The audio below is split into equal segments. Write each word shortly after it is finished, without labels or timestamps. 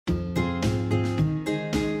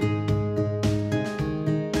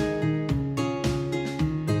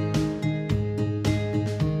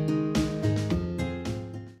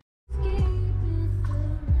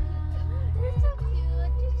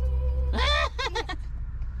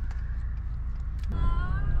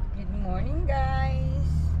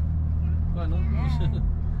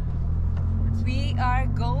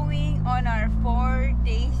on our 4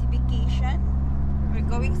 days vacation. We're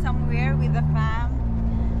going somewhere with the fam.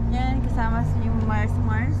 Yan, kasama sa yung Mars.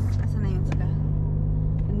 Asan na yun sila?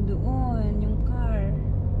 Andoon, yung car.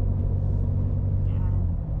 Yan.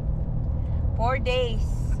 4 days.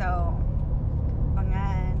 So,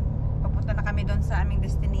 pangan. Papunta na kami doon sa aming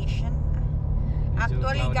destination.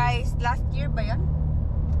 Actually guys, last year ba yun?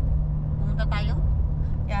 Pumunta tayo?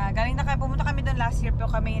 Yeah, pumunta kami doon last year, pero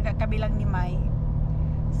kami kabilang ni Mai.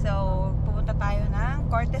 So, pupunta tayo ng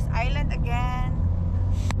Cortes Island again.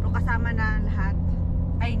 Pero kasama na lahat.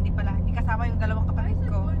 Ay, hindi pala. Hindi kasama yung dalawang kapatid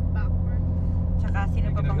ko. Tsaka sino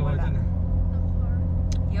pa bang wala.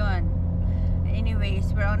 Yun.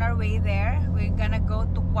 Anyways, we're on our way there. We're gonna go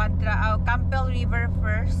to Campbell River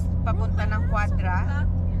first. Papunta ng Quadra.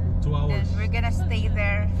 2 hours. Then we're gonna stay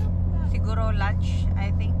there. Siguro lunch,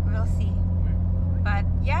 I think. We'll see. But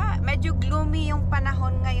yeah, medyo gloomy yung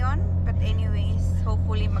panahon ngayon. But anyways,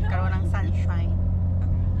 hopefully magkaroon ng sunshine.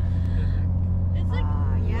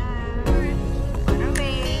 Yeah. On our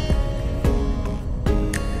way.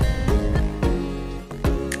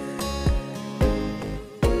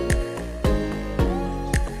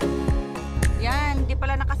 Yan, di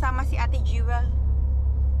pala nakasama si Ate Jewel.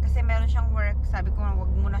 Kasi meron siyang work. Sabi ko,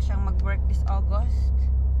 wag muna siyang mag-work this August.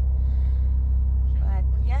 But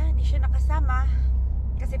yeah, hindi siya nakasama.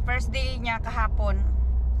 Kasi first day niya kahapon,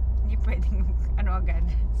 hindi pwedeng agad.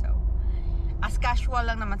 So, as casual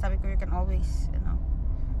lang naman, sabi ko, you can always,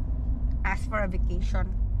 ask for a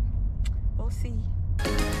vacation. We'll see.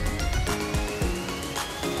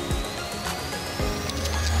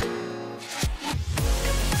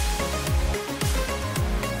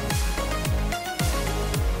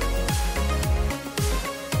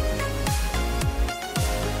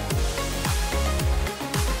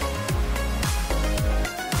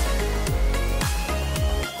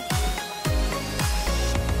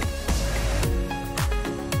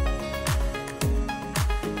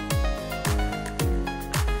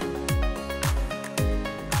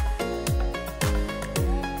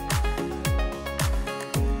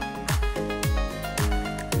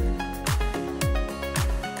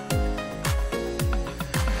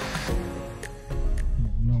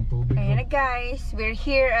 Guys, we're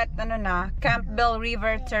here at Campbell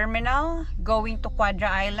River Terminal going to Quadra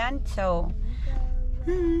Island. So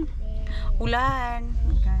ulan.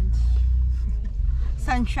 Oh God.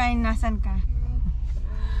 Sunshine, nasan ka?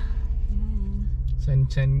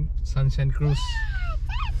 Sunshine Cruise.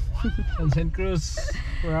 Sunshine Cruise.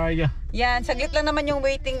 Where are you? Yan, saglit lang naman yung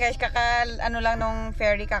waiting guys. Lang nung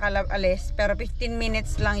ferry kakaalis. Pero 15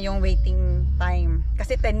 minutes lang yung waiting time.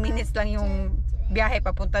 Kasi 10 minutes lang yung biyahe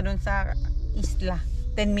papunta dun sa isla.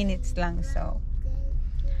 10 minutes lang. So,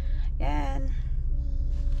 yan.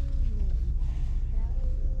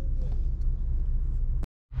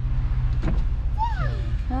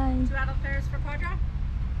 Hi. 2 adult fares for Quadra?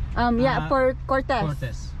 Yeah, for Cortes. Oh,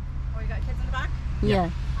 you got kids in the back?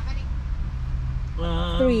 Yeah. How many?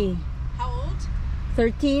 3. How old?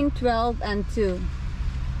 13, 12, and 2.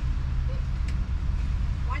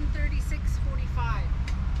 136.45.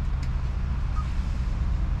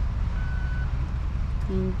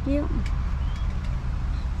 Thank you.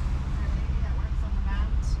 That works on the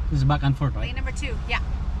mount. This is back and forth, right? Lane number 2. Yeah.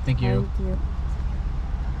 Thank you. Thank you.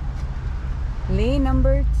 Lane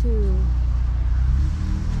number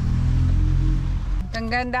 2.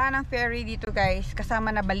 Ang ganda ng ferry dito guys,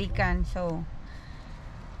 kasama na balikan. So,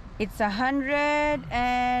 it's 100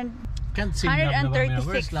 and Can't see Lablabamira.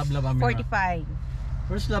 Where's 136, Lablabamira? 45.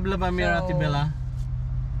 Where's Lablabamira, Ate Bella?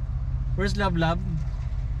 Where's Lablab?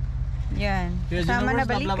 Yan. Yes, Kasama na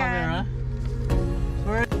where's Lablabamira? balikan.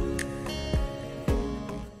 Where?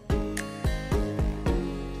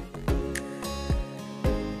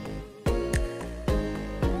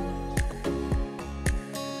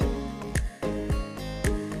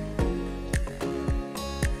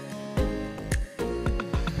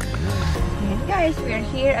 Ayan guys, we're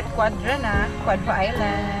here at Quadra Island.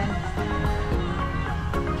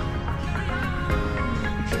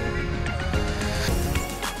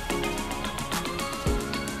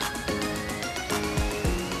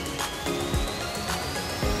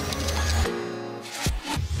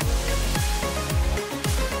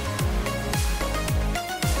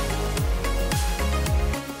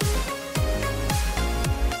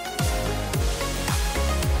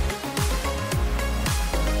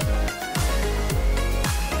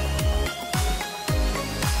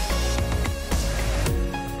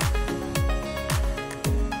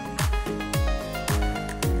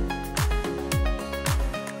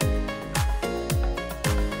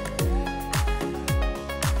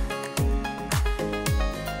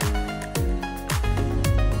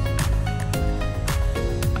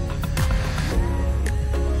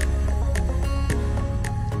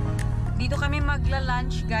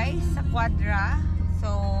 magla-lunch guys sa Quadra. So,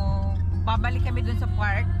 babalik kami dun sa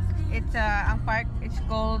park. It's ang park it's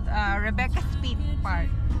called Rebecca Speed Park.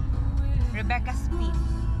 Rebecca Speed.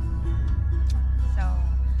 So,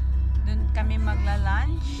 dun kami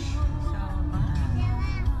magla-lunch. So,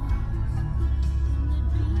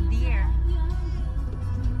 dear.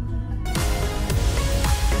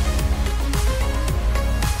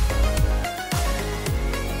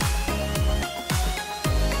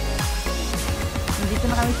 Dito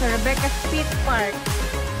na kami sa Rebecca Speed Park.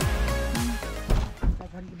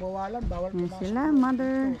 Yan sila,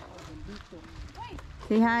 mother.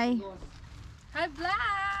 Say hi. Hi,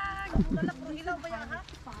 vlog!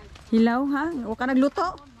 Hilaw ha? Huwag ka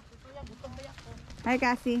nagluto? Hi,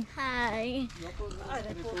 Cassie. Hi.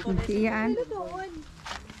 Si Ian.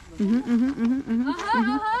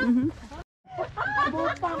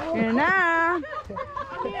 Yan na.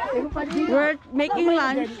 We're making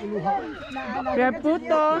lunch. We're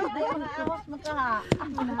puto.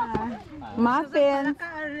 Muffin.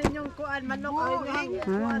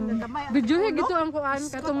 Video gitu ang kuan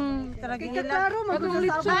katong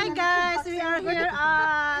Hi guys, we are here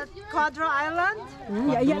at Quadro Island.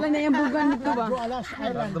 Iya lang na yung bugan dito ba?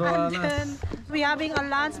 And then we having a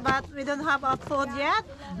lunch but we don't have a food yet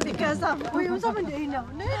because of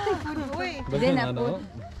Hindi na po.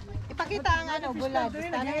 ipakita ang ano bulad.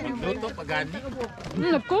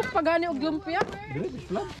 Nagcook pagani og lumpia.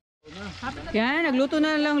 Yan, nagluto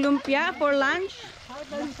na lang lumpia for lunch.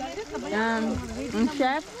 Ang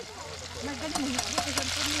chef.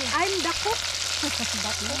 I'm the cook.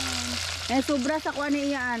 Sobra sa kuha ni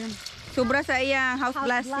Iyan. Sobra sa iyang house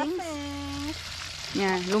blessing.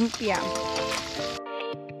 Yan, lumpia.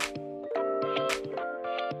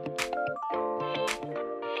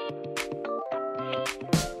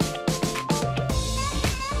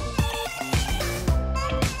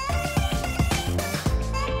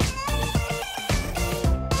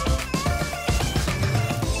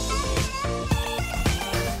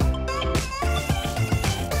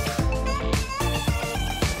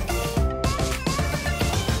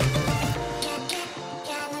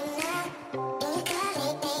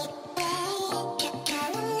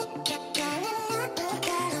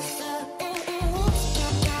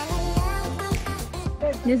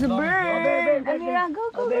 There's a bird. Amira, go,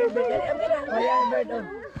 go, go, go.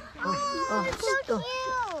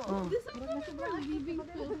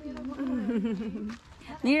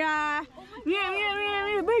 Mira, Mira,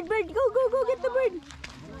 bird, go, go, go, get the bird.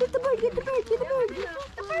 Get the bird, get the bird, get the bird.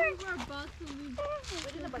 The bird.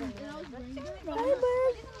 Hi,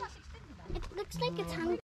 bird. It looks like it's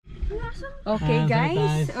hungry. Okay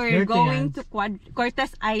guys, we're Dirty going hands. to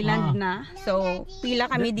Cortes Island na. So, pila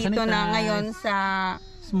kami dito na ngayon sa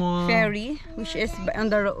Small. ferry, which is on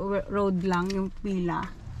the road lang yung pila.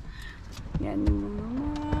 Yan yung mga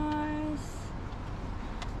Mars.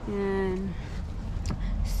 Yan.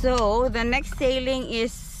 So, the next sailing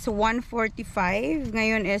is 1:45.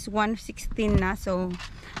 Ngayon is 1:16 na. So,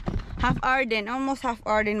 half hour din. Almost half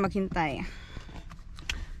hour din maghintay.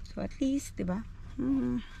 So, at least, diba?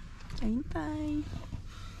 Hintay.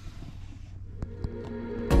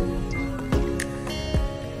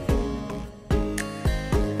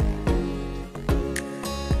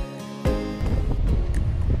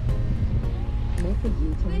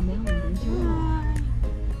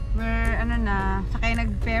 We're, ano na, sakay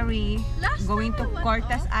nag-ferry, going to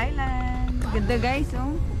Cortes Island. Ganda guys,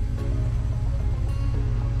 oh.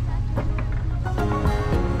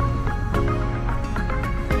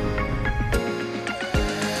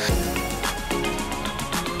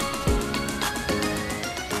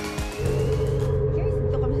 Guys,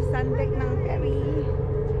 dito kami sa sundeck ng ferry.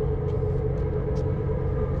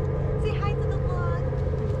 Say hi to the vlog.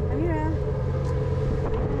 Amira.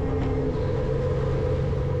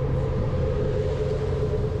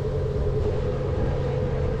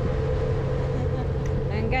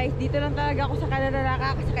 Ayan guys, dito lang talaga ako sa Canada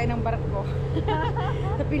nakakasakay ng barko.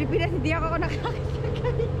 Sa Pilipinas hindi ako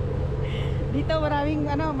nakakasakay. Dito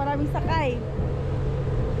maraming sakay.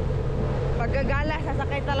 Pagkagala,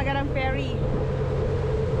 sasakay talaga ng ferry.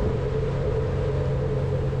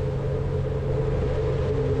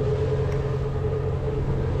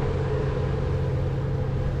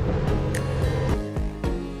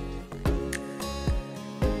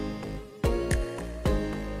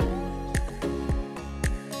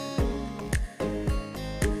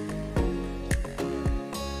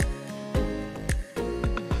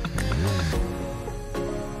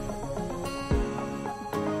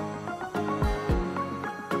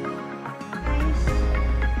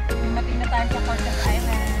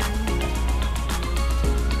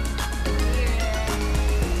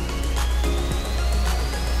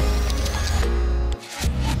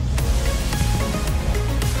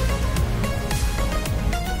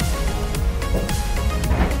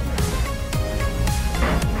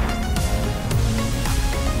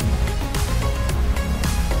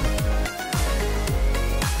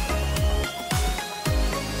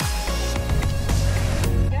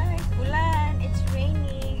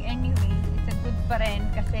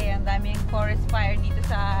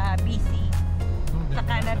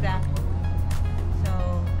 pizza. So,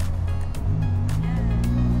 yeah.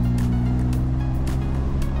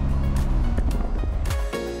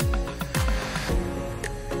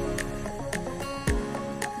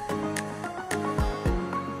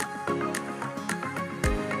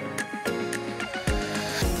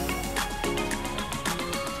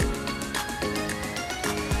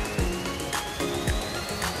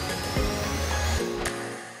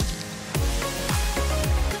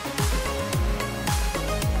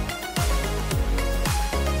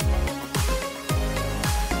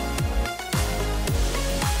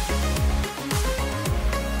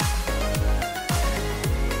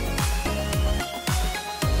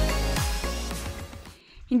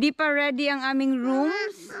 Hindi pa ready ang aming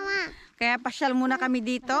rooms. Kaya pasyal muna kami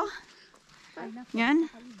dito. Yan.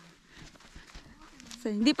 So,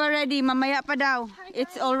 hindi pa ready. Mamaya pa daw.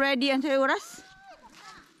 It's already ang oras?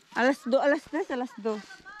 Alas 2, alas 3, alas 2.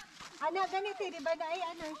 Ano, ganito, di ba na ay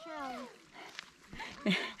ano siya?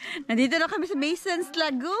 Nandito na kami sa Masons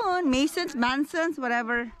Lagoon. Masons, Mansons,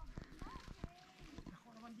 whatever.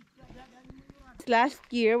 Last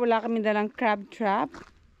year, wala kami dalang crab trap.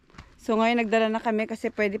 So ngayon nagdala na kami kasi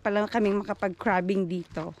pwede pala kaming makapag-crabbing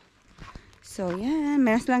dito. So yan,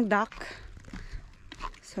 meron lang duck.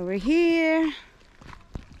 So we're here.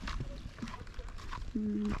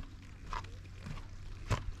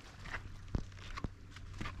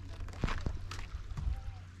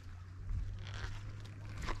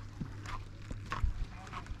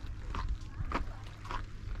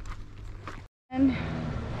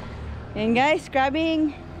 And guys,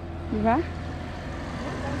 crabbing. Diba?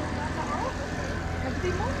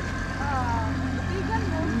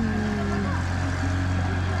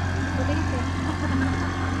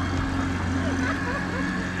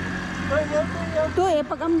 Ito eh,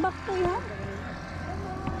 pag-ambak to ya.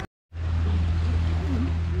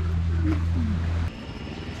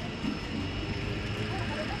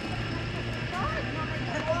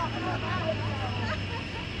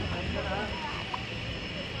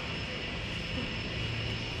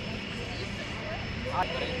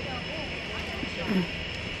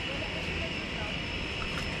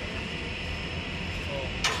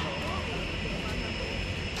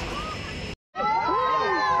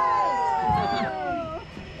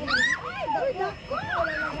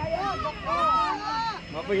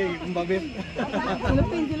 Mapagay kung babit.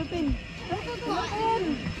 Silupin, silupin.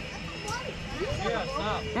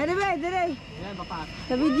 Dere ba, dere.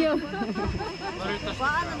 Sa video.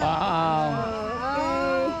 Wow.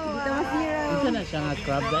 Okay, dito mas hero. Isa na siya nga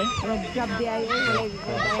crab day. Crab di ay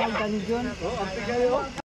dayang dungeon.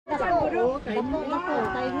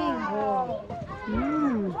 Timing.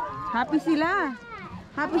 Happy sila.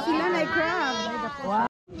 Happy sila na crab. Wow.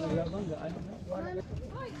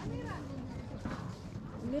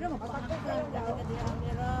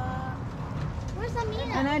 Where's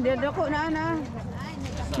Amina? Ana, dako na ana.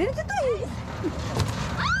 Dito to eh.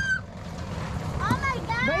 Oh my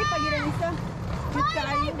god! Bye pagiran isa. Cute Oh,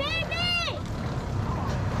 kaayo. my baby!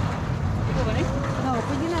 No,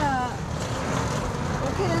 pwede na.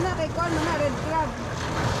 Okay na na kay Con na red crab.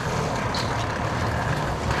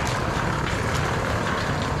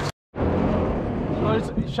 Oh,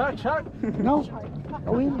 it's shark, shark. No.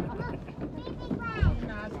 Awin.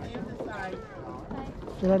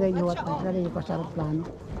 Sila na inuwat na, sila na yung pasarap plano.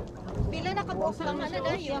 Pila na kabuok lang na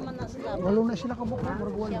dayo. Walo na sila kabuk na,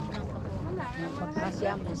 maragwan.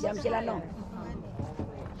 Siyam sila no.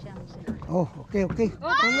 Oh, okay, okay.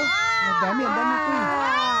 Tulo. Ang dami ito eh.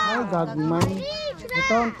 Ay, gagmay.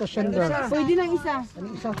 Ito ang tasender. Pwede nang isa. Ano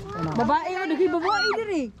isa? Ano? Babae oh, dagay babae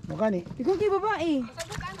diri. Magani? Ikaw kay babae.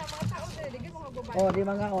 Oh, di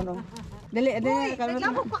mga ono. Dali, dali na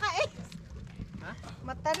Naglamok pa ka eh.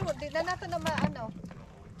 Matalo, di na nato na maano.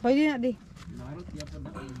 Pwede na di.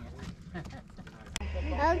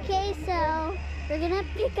 Okay, so we're gonna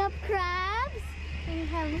pick up crabs. We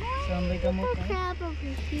have more crab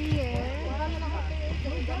over here.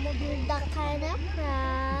 That kind of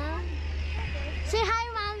crab. Say hi,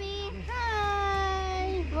 Mommy.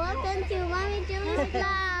 Hi. Welcome to Mommy Julie's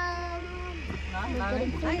vlog. We're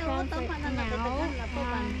getting some crabs right now.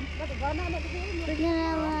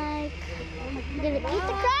 We're gonna eat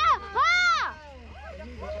the crab. Ah!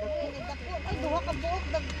 Ay, duha ka buok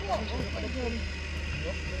dagko.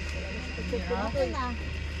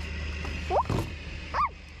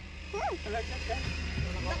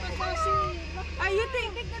 Ay, you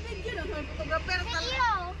take na video no, photographer ka.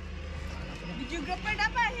 Ew. Videographer na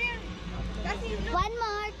pa here. Kasi One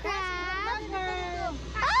more crab. Oh!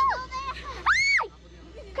 Ay!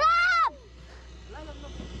 Crab!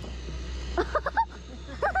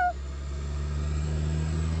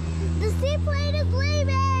 The seaplane is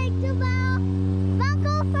leaving!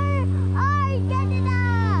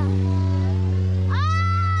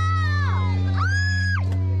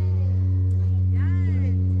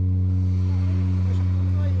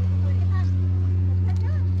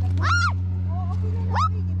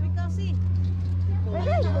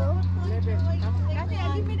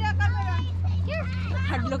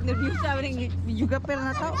 mag-review sa amin juga pero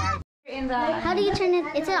na to. In the How do you turn it?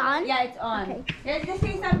 Is it on? Yeah, it's on. Okay. Let's just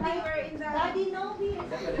say something. We're in the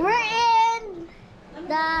We're in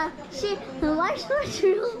the what's room? You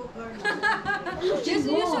should.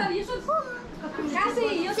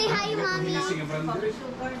 Cassie, you Say hi, mommy.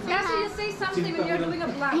 Cassie, you say something when you're doing a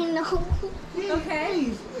vlog. I know.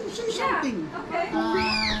 Okay. Something. Okay.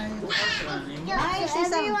 So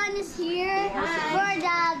everyone is here for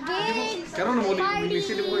the big party.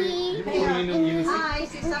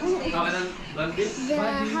 The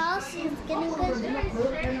house is getting good.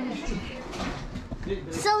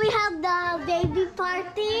 So we have the baby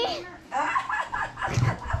party.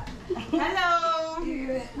 Hello.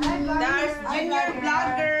 There's junior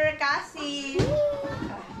vlogger Cassie.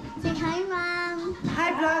 Say hi, mom.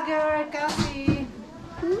 Hi, vlogger, Cassie.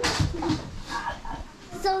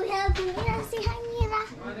 So we have Mira. Say hi, Mira.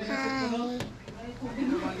 Hi.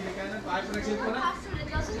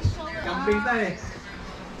 Camping tayo eh.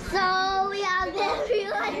 So we have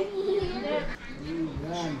everyone here.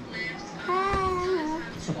 Hi.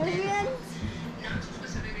 Everyone.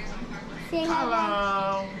 Say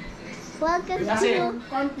hello. Welcome to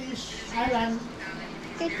Cortes Island.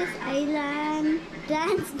 Cortes Island.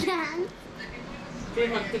 Dance. Okay,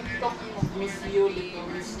 mag-TikTok. Miss you, little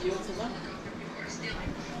miss you. Saba?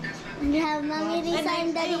 We have Mommy Risa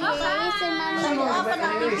and Daddy Ace and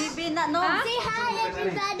Mommy Bibi na no. Say hi,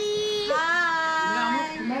 everybody.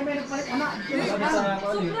 May nagpalit anak.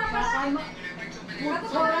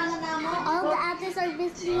 All the actors are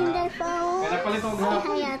busy in their phone. Kaya palit ako Say gahapon.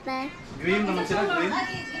 hi, ate. Green naman sila, green.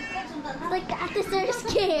 Like the actors are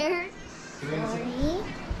scared. Sorry.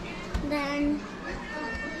 Then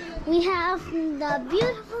we have the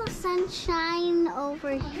beautiful sunshine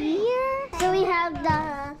over here. So we have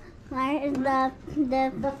the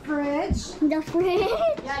fridge. The fridge.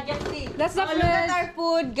 Yeah, just see. That's the Look at fridge. our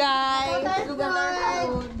food, guys. Look at our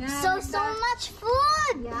food. So much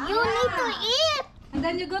food. You need to eat. And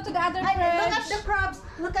then you go to the other Look at fridge. the crabs.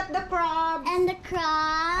 Look at the crabs. And the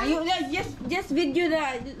crab. Just video the.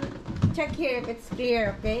 Check here if it's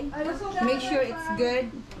clear, okay? Make sure it's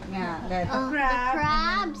good. Yeah, that. Oh, the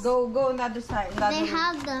crabs. Go on the other side. They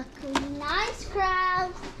have the nice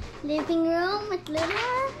crabs. Living room with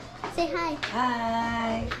little. Say hi.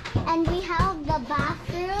 Hi. And we have the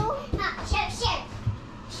bathroom.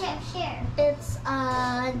 Share. It's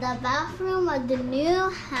the bathroom of the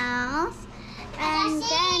new house. And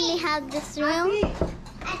then we have this room.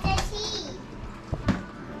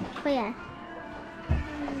 Where?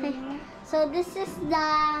 Okay. So this is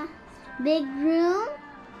the big room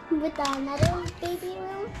with another baby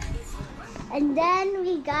room. And then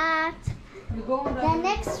we got the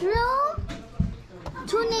next room.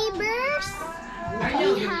 2 neighbors.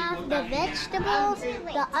 We have the vegetables,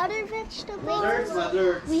 the other vegetables.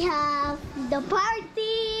 We have the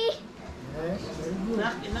party,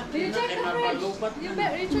 Do you check the fridge? You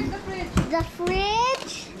check the fridge. the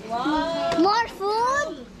fridge,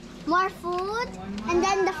 more food, and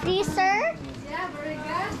then the freezer. Yeah, very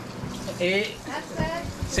good. Eh, That's it.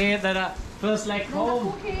 say it that feels like home.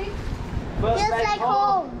 Okay. Feels like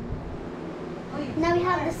home. Now we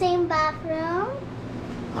have the same bathroom.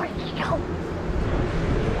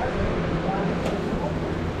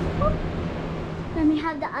 Then we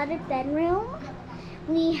have the other bedroom.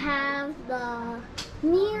 We have the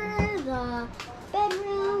mirror, the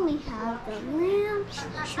bedroom. We have the lamps,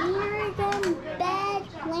 mirror again, bed,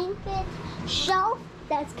 blanket, shelf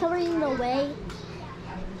that's covering the way.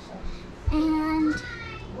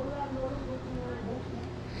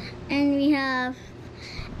 And we have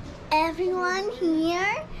everyone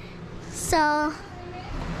here. So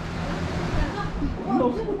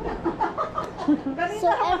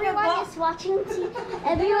everyone is watching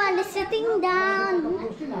everyone is sitting down.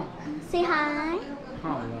 Say hi.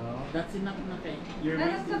 That's enough na kay. You're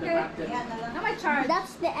That's wasting the okay. battery. Now my charge.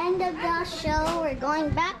 That's the end of the show. We're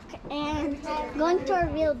going back and going to our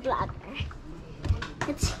real vlog.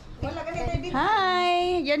 It's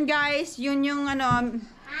Hi! Yan guys, yun yung ano,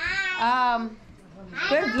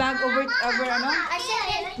 vlog over ano?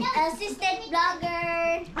 assistant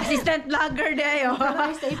vlogger. Assistant vlogger dayo.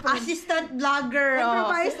 Assistant vlogger.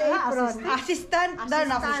 Assistant daw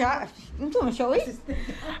na siya. Ito mo siya, uy.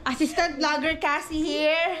 Assistant vlogger Cassie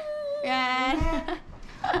here. Yan.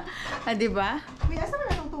 Diba? May asa mo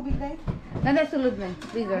na itong tubig dahil? Nanda sulod na.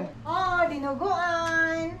 Bigger. Oh,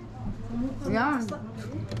 dinuguan. Yan.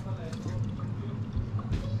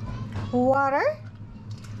 Water.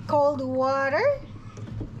 Cold water.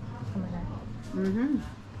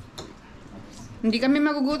 Hindi kami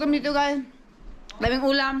magugutom dito guys. Daming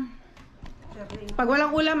ulam. Pag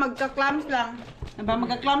walang ulam, magka-clams lang. Aba,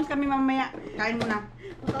 magka-clams kami mamaya. Kain muna.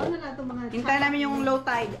 Makaon na lang itong mga... Hintayin namin yung low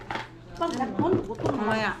tide.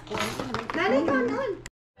 Mamaya. Dali ka nun!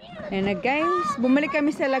 Ayan na guys, bumalik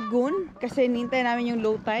kami sa lagoon kasi hinintay namin yung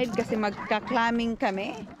low tide kasi magka-clamming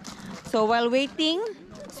kami. So while waiting,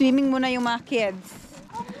 swimming muna yung mga kids.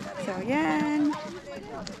 So yan.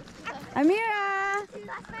 Amira!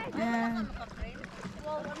 Ayan.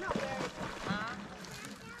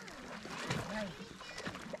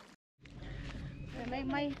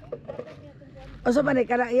 Asa man ni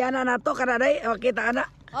kana iyana nato kana day makita ana.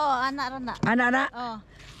 Oh, anak na. Ana. Oh.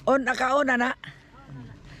 On nakaon ana.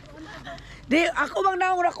 Di ako bang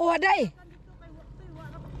naong nakuha day.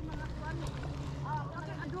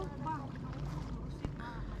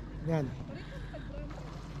 Yan.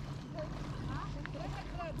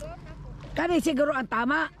 Kani siguro ang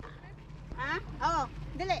tama. Ha? Oo.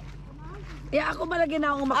 Dili. Ya ako malagi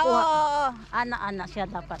na akong Oo. makuha. Anak-anak siya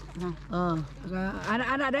dapat. Oh.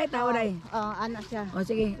 Ana day tao day. Oo, anak siya. Oh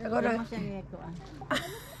sige, ako na. Ano siya ngikuan?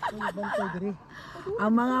 Bantay diri.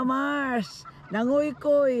 Ang mga Mars,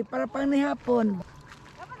 nanguy-koy para pang nihapon.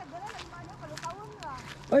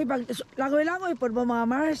 Oy, pag langoy-langoy po ba mga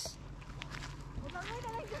Mars?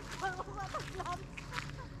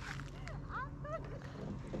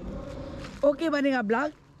 Okay ba ni nga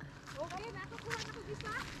vlog?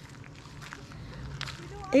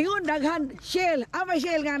 Ingon daghan shell, may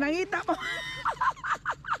shell nga nangita mo.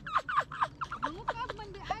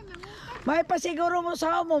 May pasiguro mo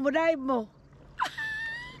sa mo, dive mo.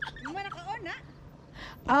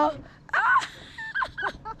 Ah.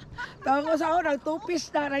 Tawag ko sa ako, nagtupis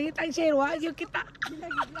na, nangitang shell, wag yung kita.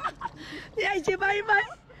 Yan, si Maymay.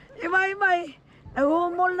 Si Maymay.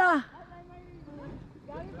 Naghumol na.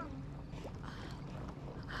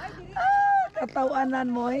 Tatawanan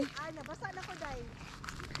mo eh. Nabasa na ko, day.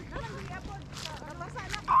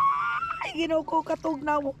 Ay, ginuko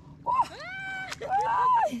katugnaw mo.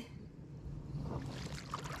 Ay.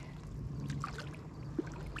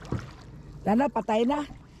 Lana, patay na.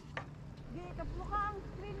 Di, kapluka ang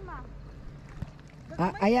screen, ma.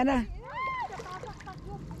 Ayan na.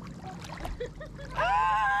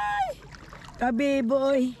 Ay! Kabibo,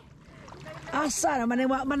 oy. Asa naman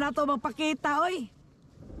yung man nato magpakita, oy.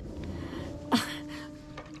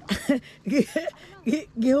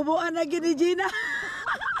 Gihubuan na gini, Gina.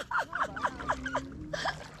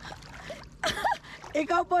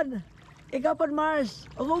 Ikaw po, Mars.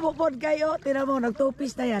 Umubo po kayo. Tinan mo,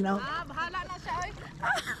 nagtupis na yan, oh. Bahala na siya, oy.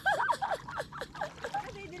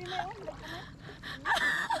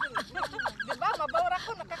 Diba, mabawra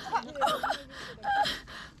ko, nakakuha.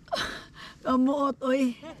 Kamuot,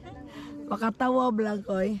 oy. Pakatawa vlog,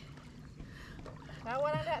 oy. Tawa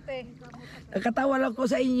na dati. Nakatawa lang ko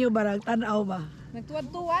sa inyo, barang tanaw ba?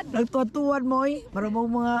 Nagtuwad-tuwad. Nagtuwad-tuwad mo, oy. Para mo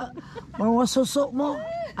mga susok mo.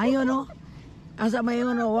 Ayun, no. Asa may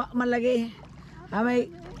yun, no. Wak man lagi. Amay,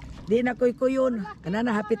 di na kuy-kuyon.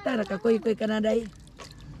 Kanana, hapit na. Nakakuy-kuy ka na, day.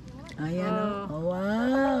 Ayan, no. Oh,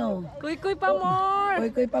 wow. Kuy-kuy pa more.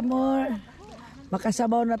 Kuy-kuy pa more.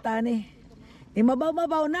 Makasabaw na tani.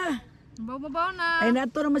 Mabaw-mabaw na. Mabaw na. Ay,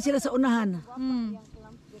 nato naman sila sa unahan.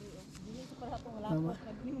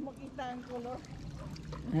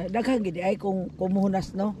 Daghang gid ay kung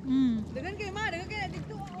muhunas, no. Dagan kayo, ma. Dagan kayo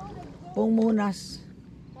dito. Kung muhunas.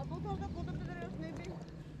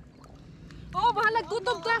 Oh, bahalag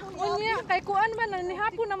tutob ta. Unya, kay kuan man ni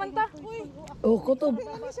hapon naman ta. Oh, kutob.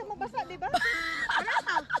 Kami siya mabasa, di ba?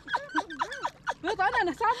 Pero ta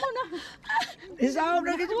na nasamo na. Isaw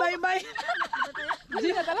na gid bay-bay.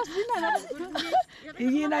 Gina talas Gina na.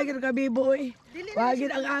 Gina gid ka bibo oy.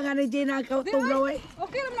 Wagid ang angan ni Gina ka tuglaw oy.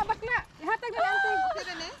 Okay lang na bakla. Ihatag na ante.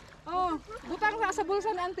 Oh, butang na sa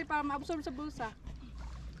bulsa ni ante para ma-absorb sa bulsa.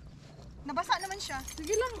 Nabasa naman siya.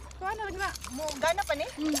 Sige lang, kuha na lang na. Mo, gana pa ni?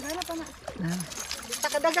 Gana pa na.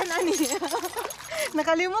 Takadagan na ni.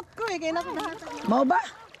 Nakalimot ko eh, kaya nakadahatag. Mao ba?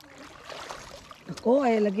 Ako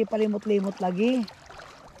ay lagi palimot-limot lagi.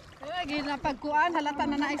 Lagi na pagkuan, halata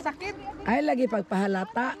na naay sakit. Ay lagi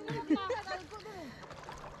pagpahalata.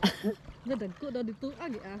 Nadagko daw dito.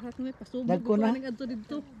 Agi ahas mo pasubog. Dagko na? Adto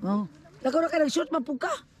dito. Oh. Dako na ka nag-shoot man pug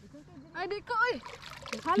ka. Ay di ko oy.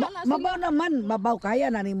 Hala na Mabaw naman, mabaw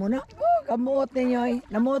kaya na nimo na. Kamuot ninyo oy.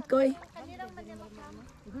 Namuot ko oy.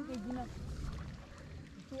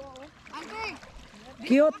 Ante.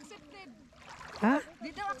 Cute. Accepted. Ha?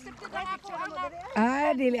 Di daw accepted ang ako anak.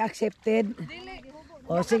 Ah, dili accepted. Dili.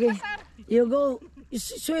 Oh, sige. You go.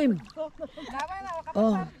 Swim. Dawa na waka.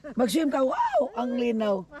 Oh, mag-swim ka. Wow, ang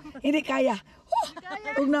linaw. Hindi kaya.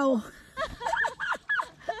 Tugnaw.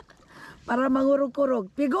 Para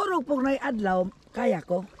mangurog-kurog. Pigurog pong adlaw, kaya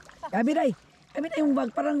ko. Abi day yung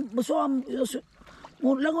bag parang musuam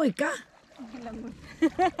Langoy ka?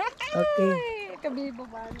 Okay. Kabibo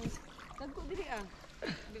ba ni? Tagko dili ah.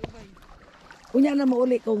 Unya na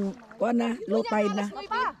mauli kung kuan na, low tide na.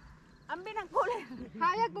 Papa, ambi ng cooler.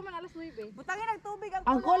 Hayag pa man alas 9. Butangin ang tubig ang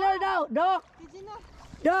Ang cooler daw, Dok.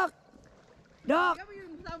 Dok. Dok.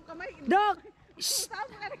 Dok. Shh.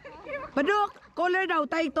 Padok, cooler daw,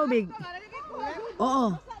 tayo tubig.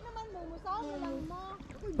 Oo.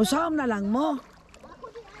 Musawam na lang mo.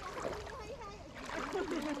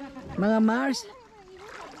 Mga Mars.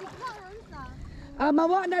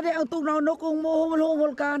 Mawa na rin ang tugnaw no kung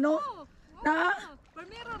muhumul-humul ka, no? Na?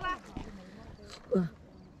 Primero ra.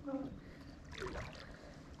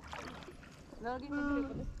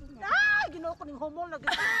 Ginoo ko ning homol lagi.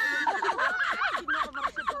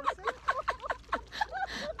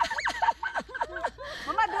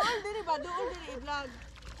 Mama, dool diri ba? Dool diri i-vlog.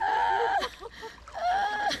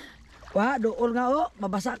 Wah, dool nga o,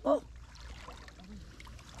 mabasa ko.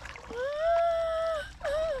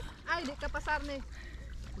 Ay, di ka pasar ni.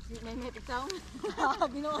 May metik sound.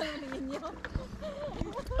 Binuha mo ninyo.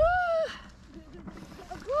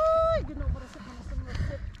 Agoy, ginoo para sa kanasam.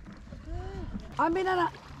 Amin na na.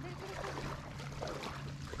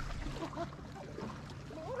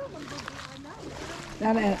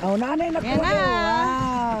 Nanay, nanay na po.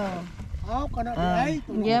 Wow. Oh, kana di ay.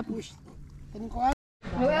 Yep. Kaning ko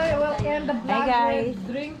Hi guys.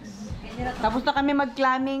 Tapos na kami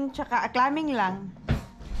mag-clamming, tsaka clamming lang.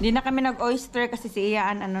 Hindi na kami nag-oyster kasi si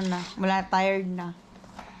Iyaan ano na, wala tired na.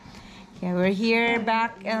 Okay, we're here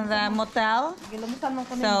back in the motel.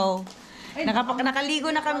 So, nakaligo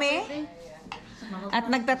na kami. At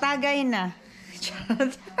nagtatagay na.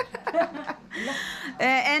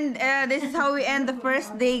 And this is how we end the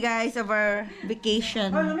first day, guys, of our vacation.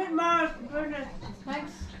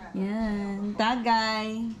 Yan,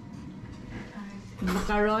 tagay.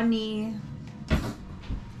 Macaroni.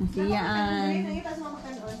 Nasiyaan.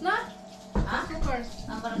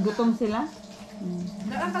 Gutom sila?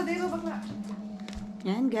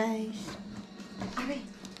 Yan, guys.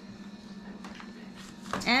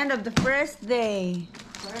 End of the first day.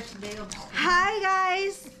 Hi,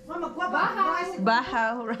 guys!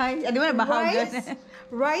 Bahaw, right? Di ba na bahaw yun?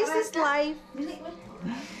 Rice is life.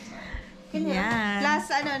 Yan. Plus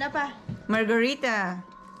ano na pa? Margarita.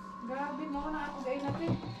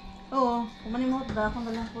 Oo, kumanin mo hotdog ako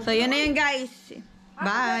na lang. So, yun na yun, guys.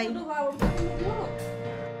 Bye!